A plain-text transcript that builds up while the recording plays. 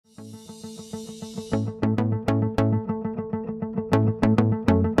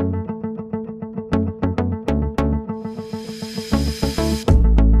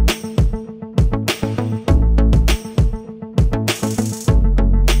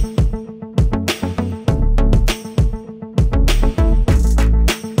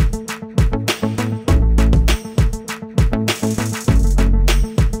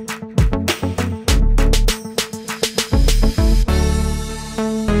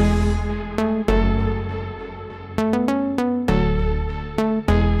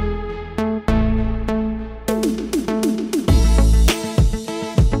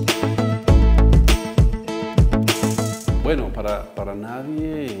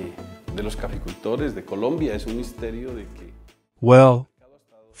de los caficultores de Colombia. Es un misterio de que... Well,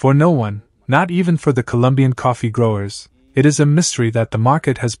 for no one, not even for the Colombian coffee growers, it is a mystery that the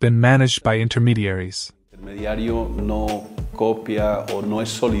market has been managed by intermediaries. El intermediario no copia o no es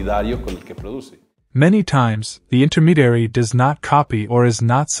solidario con el que produce. Many times, the intermediary does not copy or is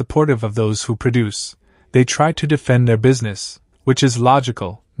not supportive of those who produce. They try to defend their business, which is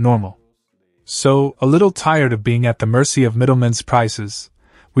logical, normal. So, a little tired of being at the mercy of middlemen's prices,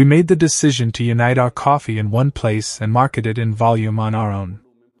 we made the decision to unite our coffee in one place and market it in volume on our own.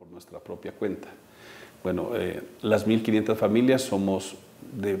 Por nuestra propia cuenta. Bueno, las 1.500 familias somos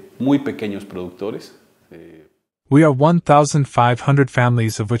de muy pequeños productores. We are 1,500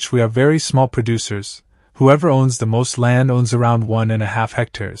 families of which we are very small producers. Whoever owns the most land owns around 1.5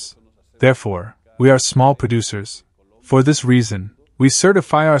 hectares. Therefore, we are small producers. For this reason, we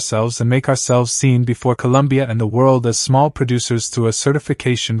certify ourselves and make ourselves seen before Colombia and the world as small producers through a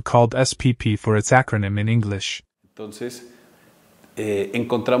certification called SPP for its acronym in English. Entonces,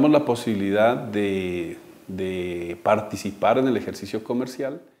 encontramos la posibilidad de participar en el ejercicio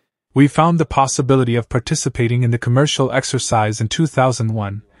comercial. We found the possibility of participating in the commercial exercise in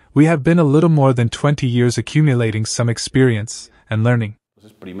 2001. We have been a little more than 20 years accumulating some experience and learning.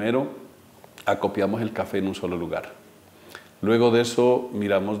 Entonces, primero, acopiamos el café en un solo lugar. Luego de eso,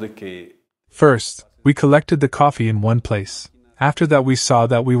 miramos de que... First, we collected the coffee in one place. After that, we saw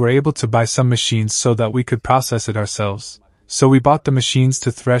that we were able to buy some machines so that we could process it ourselves. So we bought the machines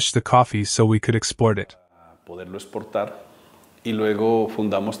to thresh the coffee so we could export it. Poderlo exportar. Y luego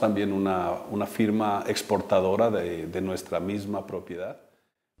fundamos también una firma exportadora de nuestra misma propiedad.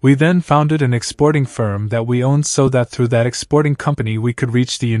 We then founded an exporting firm that we owned so that through that exporting company we could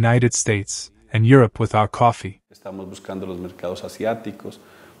reach the United States and Europe with our coffee. Estamos buscando los mercados asiáticos,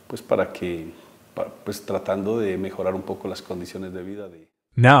 pues tratando de mejorar un poco las condiciones de vida de...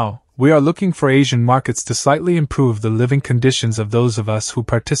 Now, we are looking for Asian markets to slightly improve the living conditions of those of us who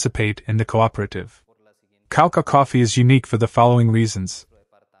participate in the cooperative. Cauca coffee is unique for the following reasons.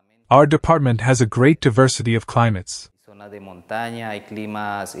 Our department has a great diversity of climates. Zonas de montaña, hay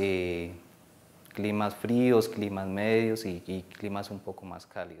climas fríos, climas medios y climas un poco más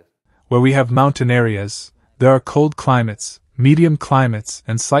cálidos. Where we have mountain areas, there are cold climates, medium climates,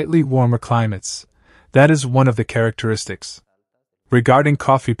 and slightly warmer climates. That is one of the characteristics. Regarding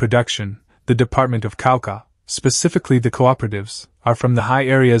coffee production, the department of Cauca, specifically the cooperatives, are from the high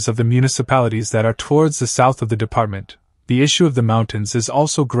areas of the municipalities that are towards the south of the department. The issue of the mountains is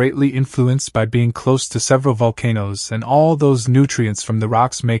also greatly influenced by being close to several volcanoes, and all those nutrients from the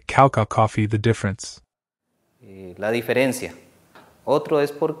rocks make Cauca coffee the difference. La diferencia. Otro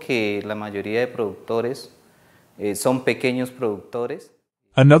es porque la mayoría de productores son pequeños productores.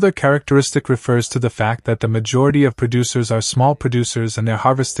 Another characteristic refers to the fact that the majority of producers are small producers and their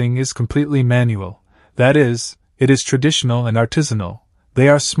harvesting is completely manual. That is, it is traditional and artisanal. They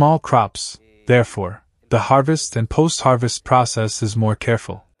are small crops. Therefore, the harvest and post-harvest process is more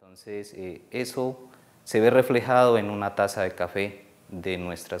careful. Entonces, eso se ve reflejado en una taza de café de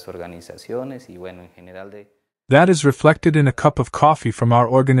nuestras organizaciones y bueno, en general de... That is reflected in a cup of coffee from our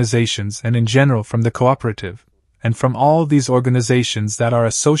organizations and in general from the cooperative, and from all these organizations that are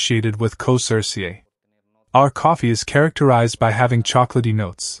associated with Co-Cercier. Our coffee is characterized by having chocolatey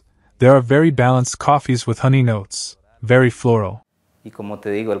notes. There are very balanced coffees with honey notes, very floral. Y como te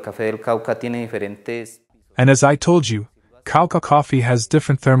digo, el café del Cauca tiene diferentes... And as I told you, Cauca coffee has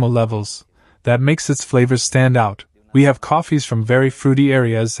different thermal levels. That makes its flavors stand out. We have coffees from very fruity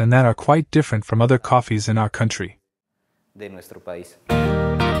areas and that are quite different from other coffees in our country. De nuestro país.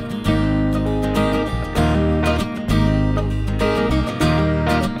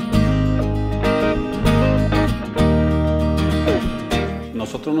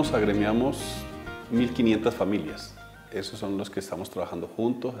 Nosotros nos agremiamos 1.500 familias. Esos son los que estamos trabajando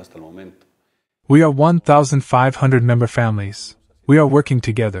juntos hasta el momento. We are 1,500 member families. We are working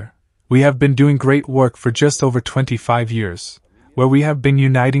together. We have been doing great work for just over 25 years, where we have been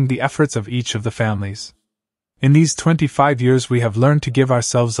uniting the efforts of each of the families. In these 25 years we have learned to give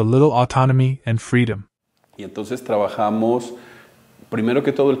ourselves a little autonomy and freedom. Y entonces trabajamos, primero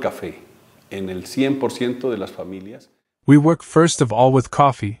que todo el café, en el 100% de las familias. We work first of all with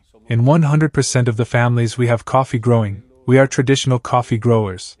coffee. In 100% of the families we have coffee growing. We are traditional coffee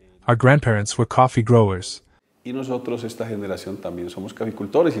growers. Our grandparents were coffee growers. Y nosotros, esta generación, también somos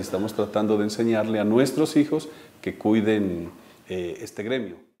caficultores y estamos tratando de enseñarle a nuestros hijos que cuiden este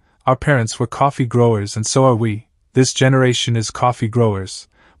gremio. Our parents were coffee growers and so are we. This generation is coffee growers.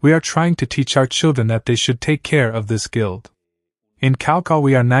 We are trying to teach our children that they should take care of this guild. In Cauca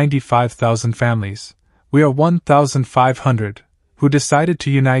we are 95,000 families. We are 1,500, who decided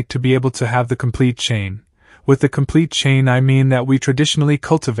to unite to be able to have the complete chain. With the complete chain I mean that we traditionally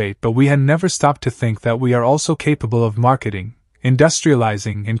cultivate, but we had never stopped to think that we are also capable of marketing,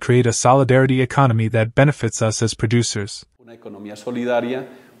 industrializing, and create a solidarity economy that benefits us as producers. Una economía solidaria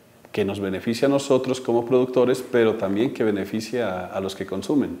que nos beneficia a nosotros como productores, pero también que beneficia a los que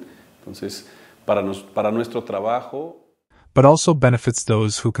consumen. Entonces, para nuestro trabajo, but also benefits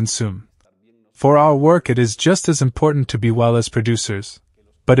those who consume. For our work it is just as important to be well as producers,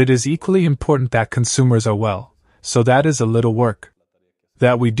 but it is equally important that consumers are well, so that is a little work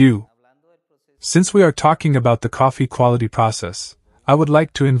that we do. Since we are talking about the coffee quality process, I would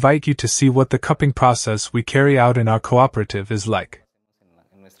like to invite you to see what the cupping process we carry out in our cooperative is like.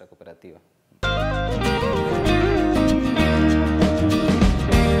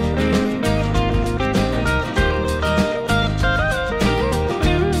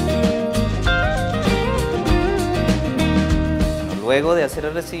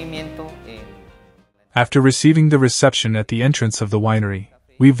 After receiving the reception at the entrance of the winery,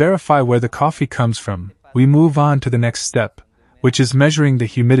 we verify where the coffee comes from. We move on to the next step, which is measuring the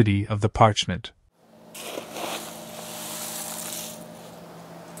humidity of the parchment.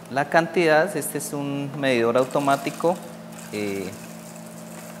 La cantidad, este es un medidor automático.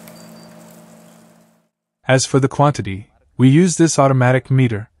 As for the quantity, we use this automatic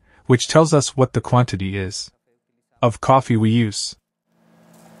meter, which tells us what the quantity is of coffee we use.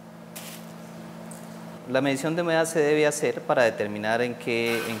 La medición de humedad se debe hacer para determinar en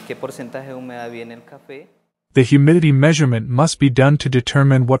qué porcentaje de humedad viene el café. The humidity measurement must be done to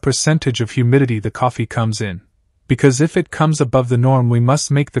determine what percentage of humidity the coffee comes in, because if it comes above the norm we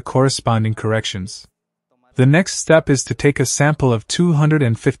must make the corresponding corrections. The next step is to take a sample of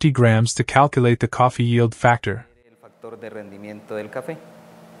 250 grams to calculate the coffee yield factor. El factor de rendimiento del café.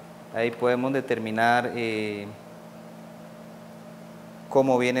 Ahí podemos determinar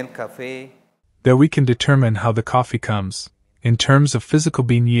cómo viene el café. There we can determine how the coffee comes, in terms of physical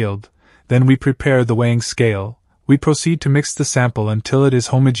bean yield. Then we prepare the weighing scale, we proceed to mix the sample until it is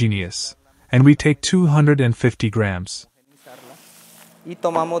homogeneous, and we take 250 grams. Y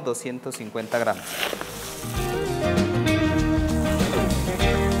tomamos 250 gramos.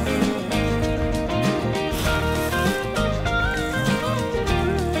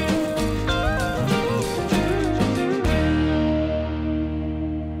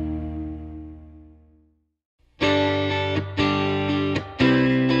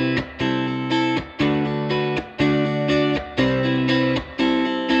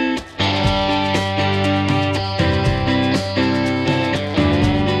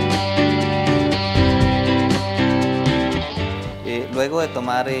 Luego de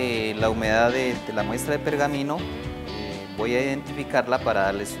tomar la humedad de la muestra de pergamino, voy a identificarla para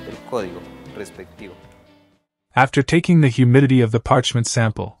darles el código respectivo. After taking the humidity of the parchment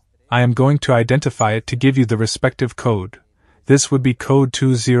sample, I am going to identify it to give you the respective code. This would be code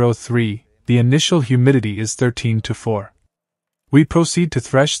 203, the initial humidity is 13 to 4. We proceed to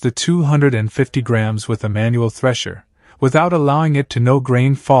thresh the 250 grams with a manual thresher, without allowing it to no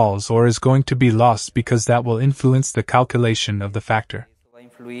grain falls or is going to be lost because that will influence the calculation of the factor. Va a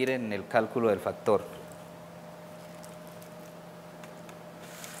influir en el cálculo del factor.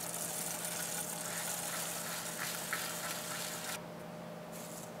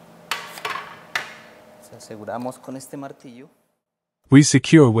 Nos aseguramos con este martillo. We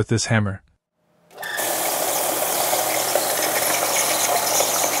secure with this hammer.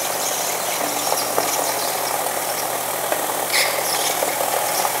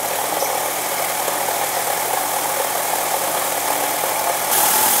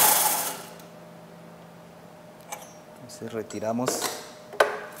 Retiramos.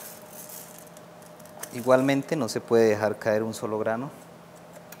 Igualmente no se puede dejar caer un solo grano.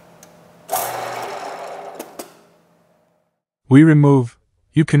 We remove.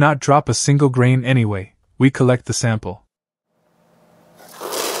 You cannot drop a single grain anyway. We collect the sample.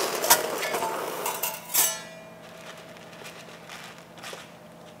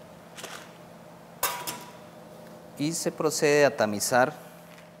 Y se procede a tamizar.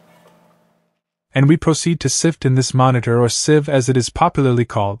 And we proceed to sift in this monitor or sieve as it is popularly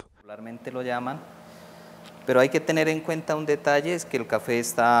called. Popularmente lo llaman. Pero hay que tener en cuenta un detalle, es que el café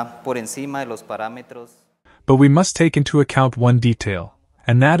está por encima de los parámetros. But we must take into account one detail,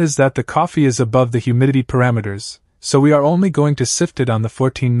 and that is that the coffee is above the humidity parameters, so we are only going to sift it on the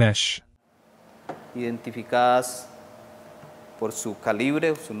 14 mesh. Identificadas por su calibre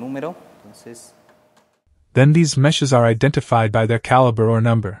o su número. Entonces, then these meshes are identified by their caliber or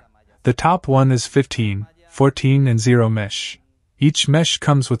number. The top one is 15, 14 and 0 mesh. Each mesh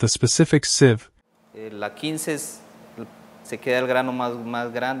comes with a specific sieve. La 15 es se queda el grano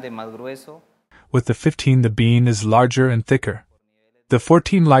más grande, más grueso. With the 15, the bean is larger and thicker. The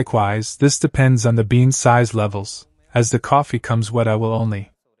 14 likewise, this depends on the bean size levels. As the coffee comes wet, I will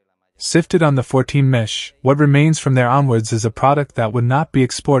only sift it on the 14 mesh. What remains from there onwards is a product that would not be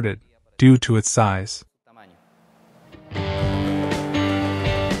exported, due to its size.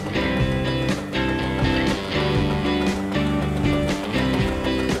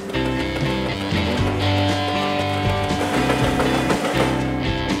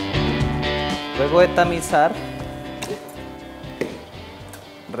 Luego de tamizar,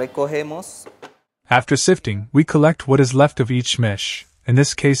 recogemos. After sifting, we collect what is left of each mesh, in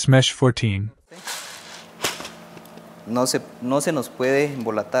this case mesh 14. No se nos puede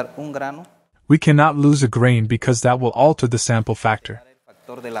embolatar un grano. We cannot lose a grain because that will alter the sample factor. El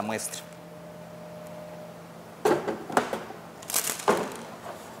factor de la muestra.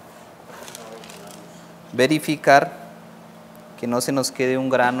 Verificar que no se nos quede un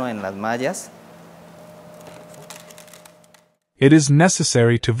grano en las mallas. It is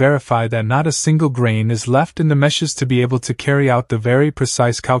necessary to verify that not a single grain is left in the meshes to be able to carry out the very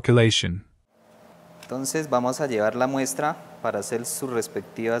precise calculation. Entonces vamos a llevar la muestra para hacer su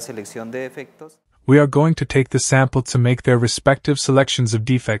respectiva selección de defectos. We are going to take the sample to make their respective selections of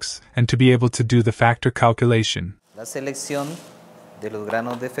defects and to be able to do the factor calculation. La selección de los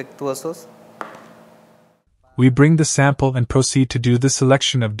granos defectuosos. We bring the sample and proceed to do the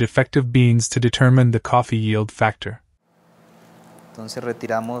selection of defective beans to determine the coffee yield factor. Entonces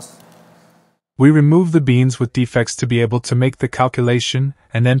retiramos. We remove the beans with defects to be able to make the calculation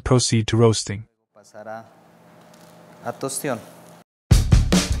and then proceed to roasting. Pasar a tostión.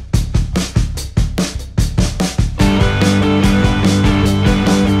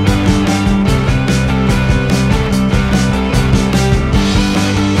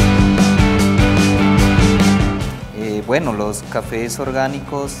 Bueno, los cafés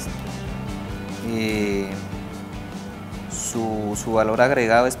orgánicos, su valor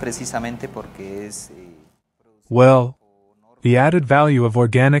agregado es precisamente porque es... Well, the added value of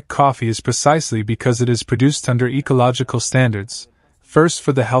organic coffee is precisely because it is produced under ecological standards, first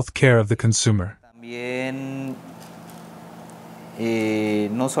for the health care of the consumer. También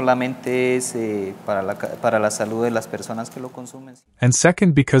no solamente es para la salud de las personas que lo consumen. And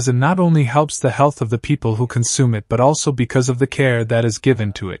second, because it not only helps the health of the people who consume it but also because of the care that is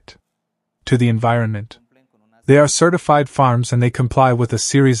given to it, to the environment. They are certified farms and they comply with a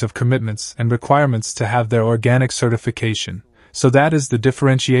series of commitments and requirements to have their organic certification. So that is the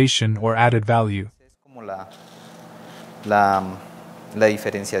differentiation or added value. Es como la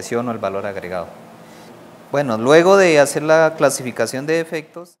diferenciación o el valor agregado. Bueno, luego de hacer la clasificación de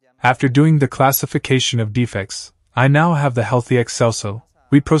defectos. After doing the classification of defects, I now have the healthy excelso.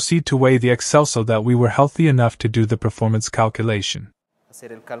 We proceed to weigh the excelso that we were healthy enough to do the performance calculation.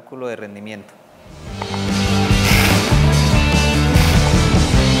 Hacer el cálculo de rendimiento.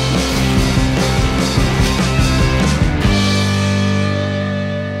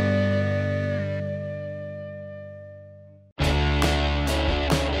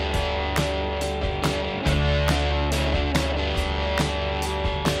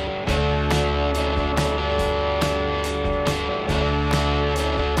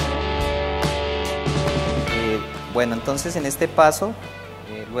 Bueno, entonces en este paso,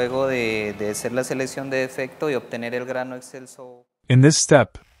 luego de hacer la selección de defecto y obtener el grano excelso. In this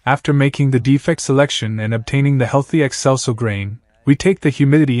step, after making the defect selection and obtaining the healthy excelso grain, we take the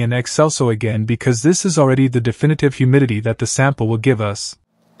humidity in excelso again because this is already the definitive humidity that the sample will give us.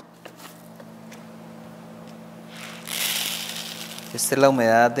 Esta es la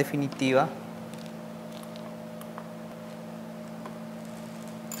humedad definitiva.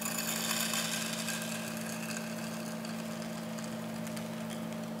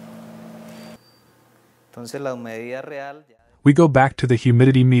 Entonces la humedad real. We go back to the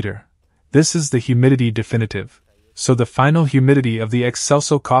humidity meter. This is the humidity definitive. So the final humidity of the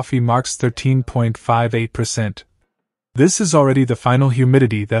excelso coffee marks 13.58%. This is already the final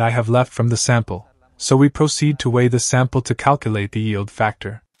humidity that I have left from the sample. So we proceed to weigh the sample to calculate the yield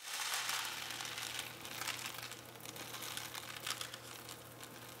factor.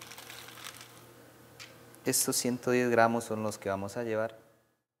 Estos 110 gramos son los que vamos a llevar.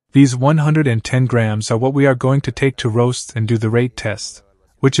 These 110 grams are what we are going to take to roast and do the rate test,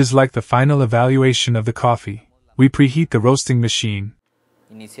 which is like the final evaluation of the coffee. We preheat the roasting machine.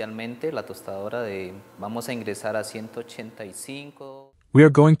 Inicialmente la tostadora vamos a ingresar a 185. We are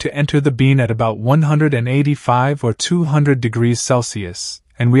going to enter the bean at about 185 or 200 degrees Celsius,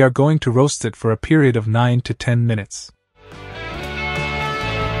 and we are going to roast it for a period of 9 to 10 minutes.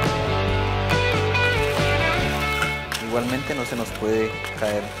 De igualmente no se nos puede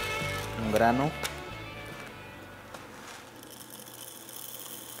caer un grano,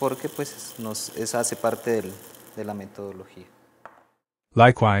 porque pues hace parte de la metodología.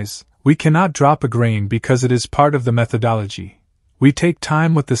 Likewise, we cannot drop a grain because it is part of the methodology. We take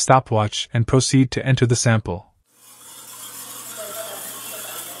time with the stopwatch and proceed to enter the sample.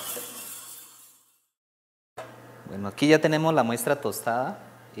 Bueno, aquí ya tenemos la muestra tostada.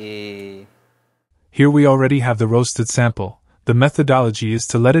 Here we already have the roasted sample. The methodology is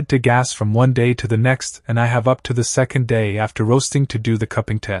to let it degas from one day to the next, and I have up to the second day after roasting to do the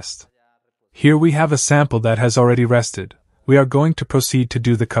cupping test. Here we have a sample that has already rested. We are going to proceed to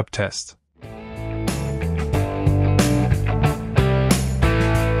do the cup test.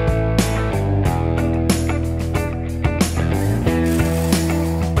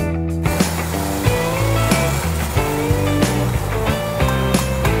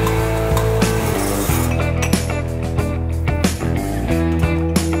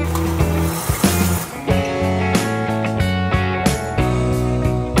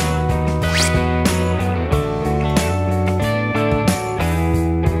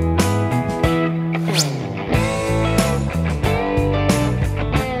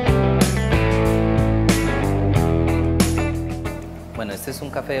 Bueno, este es un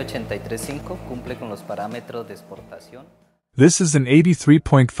café 83.5, cumple con los parámetros de exportación. This is an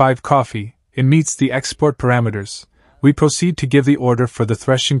 83.5 coffee. It meets the export parameters. We proceed to give the order for the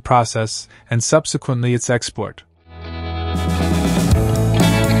threshing process and subsequently its export.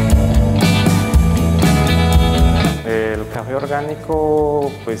 El café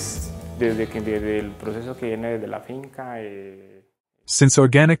orgánico, pues desde el proceso que viene desde la finca. Since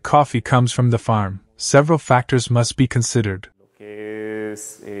organic coffee comes from the farm, several factors must be considered.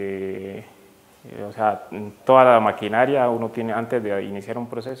 O sea, toda la maquinaria uno tiene antes de iniciar un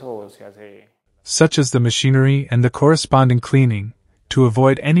proceso se hace. Such as the machinery and the corresponding cleaning, to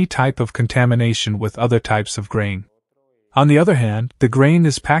avoid any type of contamination with other types of grain. On the other hand, the grain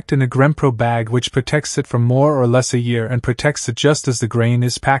is packed in a Grempro bag which protects it for more or less a year and protects it just as the grain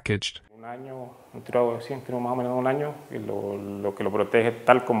is packaged. Un año, siempre más o menos un año, y lo que lo protege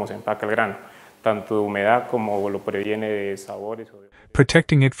tal como se empaca el grano, tanto de humedad como lo previene de sabores.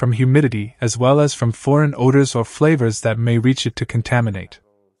 Protecting it from humidity as well as from foreign odors or flavors that may reach it to contaminate.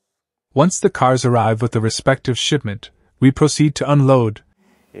 Once the cars arrive with the respective shipment, we proceed to unload.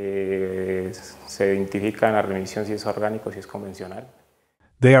 Se identifica en la remisión si es orgánico, si es convencional.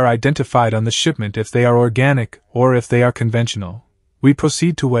 They are identified on the shipment if they are organic or if they are conventional. We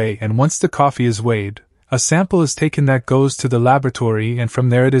proceed to weigh, and once the coffee is weighed, a sample is taken that goes to the laboratory, and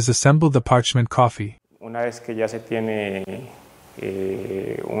from there it is assembled the parchment coffee. Una vez que ya se tiene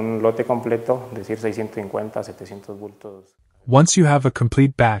un lote completo, es decir, 650, 700 bultos. Once you have a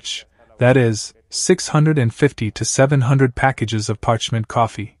complete batch, that is, 650 to 700 packages of parchment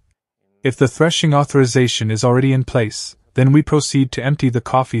coffee. If the threshing authorization is already in place, then we proceed to empty the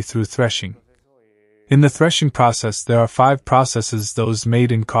coffee through threshing. In the threshing process there are 5 processes those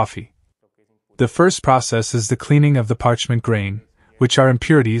made in coffee. The first process is the cleaning of the parchment grain, which are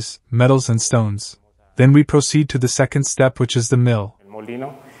impurities, metals and stones. Then we proceed to the second step, which is the mill. El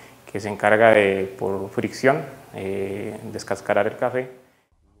molino, que se encarga de, por fricción, descascarar el café.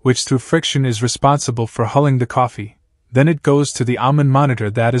 Which through friction is responsible for hulling the coffee. Then it goes to the almond monitor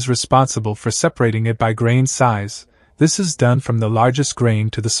that is responsible for separating it by grain size. This is done from the largest grain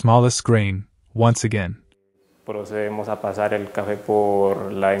to the smallest grain, once again. Procedemos a pasar el café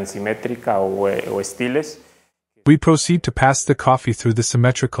por la enzimétrica o estiles. We proceed to pass the coffee through the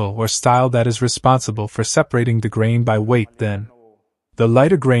symmetrical or style that is responsible for separating the grain by weight. Then, the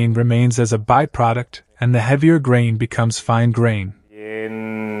lighter grain remains as a byproduct and the heavier grain becomes fine grain.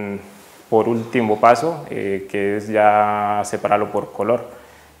 Por último paso, que es ya separarlo por color.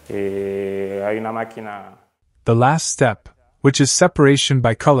 Hay una máquina. The last step, which is separation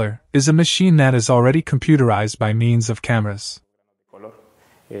by color, is a machine that is already computerized by means of cameras.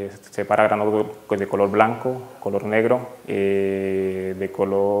 Separa granos de color blanco, color negro, de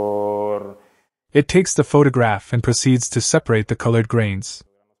color. It takes the photograph and proceeds to separate the colored grains.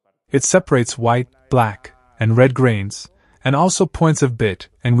 It separates white, black, and red grains, and also points of bit,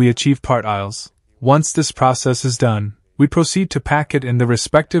 and we achieve part aisles. Once this process is done, we proceed to pack it in the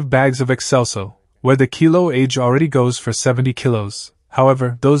respective bags of Excelso, where the kilo age already goes for 70 kilos.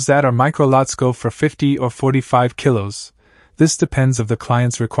 However, those that are micro lots go for 50 or 45 kilos. This depends of the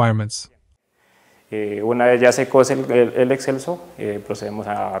client's requirements. Una vez ya se cose el Excelso, procedemos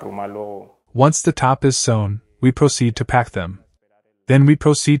a arrumarlo. Once the top is sewn, we proceed to pack them. Then we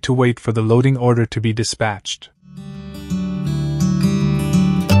proceed to wait for the loading order to be dispatched.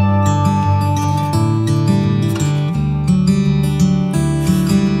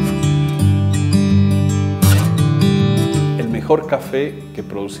 mejor café que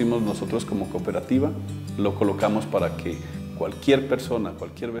producimos nosotros como cooperativa, lo colocamos para que cualquier persona,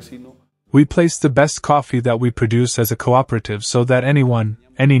 cualquier vecino. We place the best coffee that we produce as a cooperative so that anyone,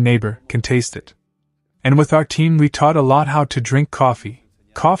 any neighbor, can taste it. And with our team we taught a lot how to drink coffee.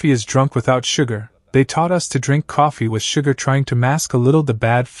 Coffee is drunk without sugar. They taught us to drink coffee with sugar, trying to mask a little the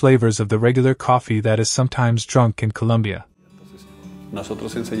bad flavors of the regular coffee that is sometimes drunk in Colombia.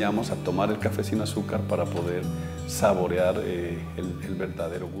 Nosotros enseñamos a tomar el café sin azúcar para poder saborear el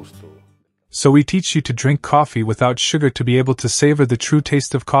verdadero gusto. So we teach you to drink coffee without sugar to be able to savor the true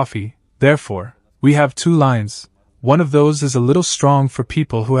taste of coffee. Therefore, we have 2 lines. One of those is a little strong for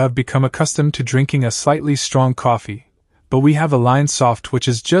people who have become accustomed to drinking a slightly strong coffee. But we have a line soft, which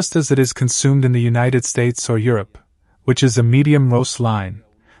is just as it is consumed in the United States or Europe, which is a medium roast line,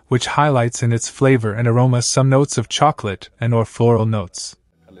 which highlights in its flavor and aroma some notes of chocolate and or floral notes.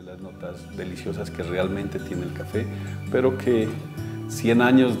 Las notas deliciosas que realmente tiene el café, pero que 100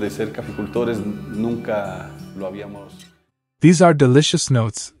 años de ser caficultores nunca lo habíamos. These are delicious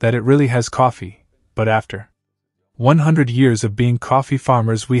notes that it really has coffee, but after 100 years of being coffee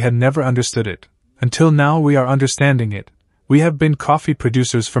farmers we had never understood it. Until now we are understanding it. We have been coffee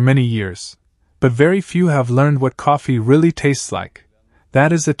producers for many years, but very few have learned what coffee really tastes like.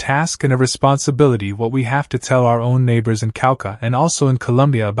 That is a task and a responsibility what we have to tell our own neighbors in Cauca and also in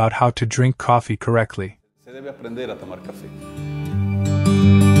Colombia about how to drink coffee correctly. Se debe aprender a tomar café.